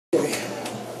Okay.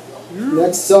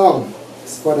 Next song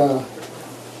is for the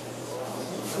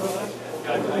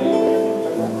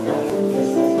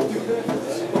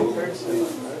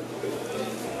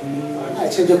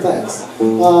change of plans.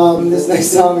 This next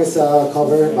song is a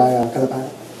cover by Calapana.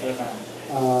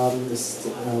 This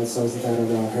song is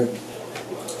entitled Hurt.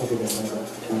 Hope you guys like that.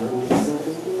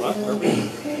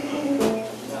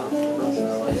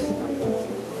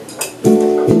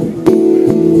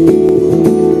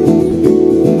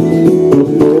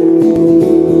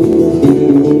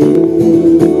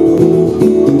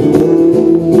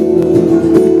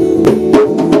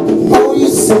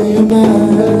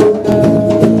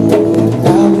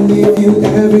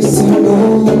 Every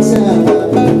single time,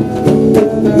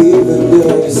 even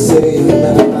though you say you're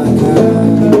not my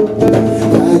kind,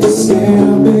 I just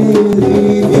can't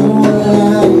believe you're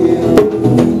lying.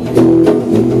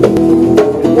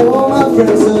 All my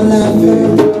friends are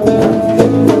laughing,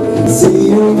 see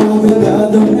you're home with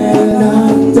other men,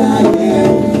 I'm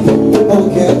dying. Oh,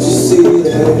 can't you see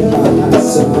that in my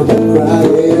eyes I'm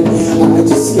crying? I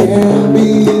just can't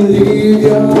believe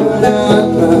you're not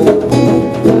mine.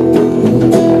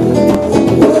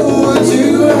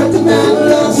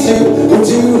 Would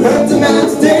you hurt the man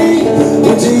today?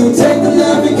 Would you take the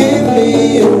love you gave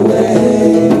me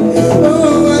away?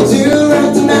 Oh, would you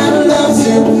hurt the man who loves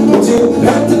you? Would you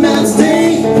hurt the man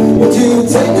today? Would you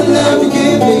take the love you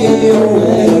gave me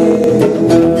away?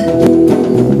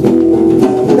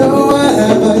 No, what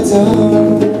have I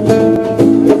done?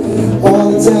 All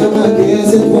the time I guess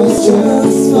it was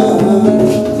just fun.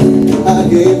 I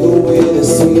gave away the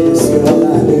sweetest girl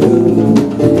I knew,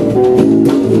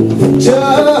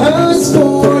 just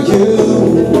for you.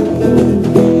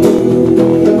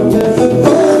 Oh,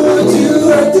 would you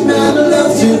hurt the man who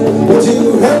loves you? Would you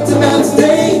hurt the man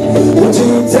today? Would you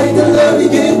take the love you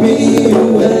gave me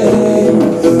away?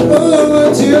 Oh,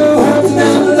 would you hurt the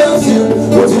man who loves you?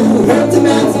 Would you hurt the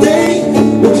man today?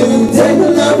 Would you take the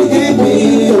love you gave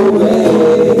me away?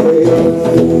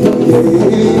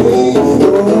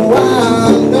 Oh, I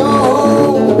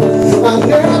know I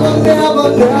never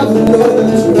know the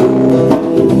truth.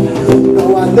 No,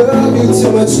 I love you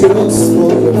too much, girl, just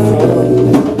for your fun.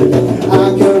 I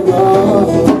can't run,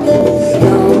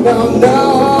 no,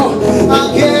 I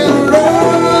can't run.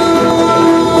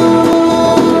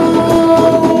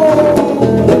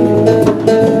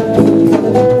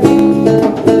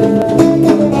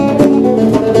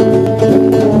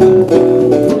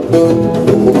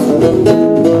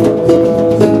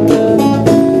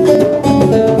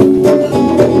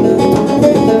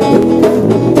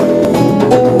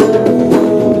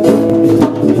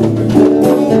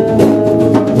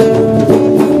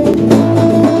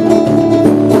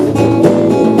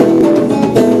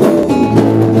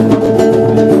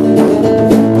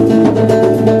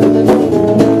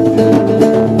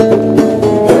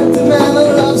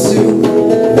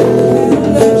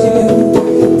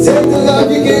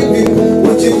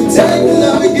 Take the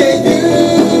love you gave me.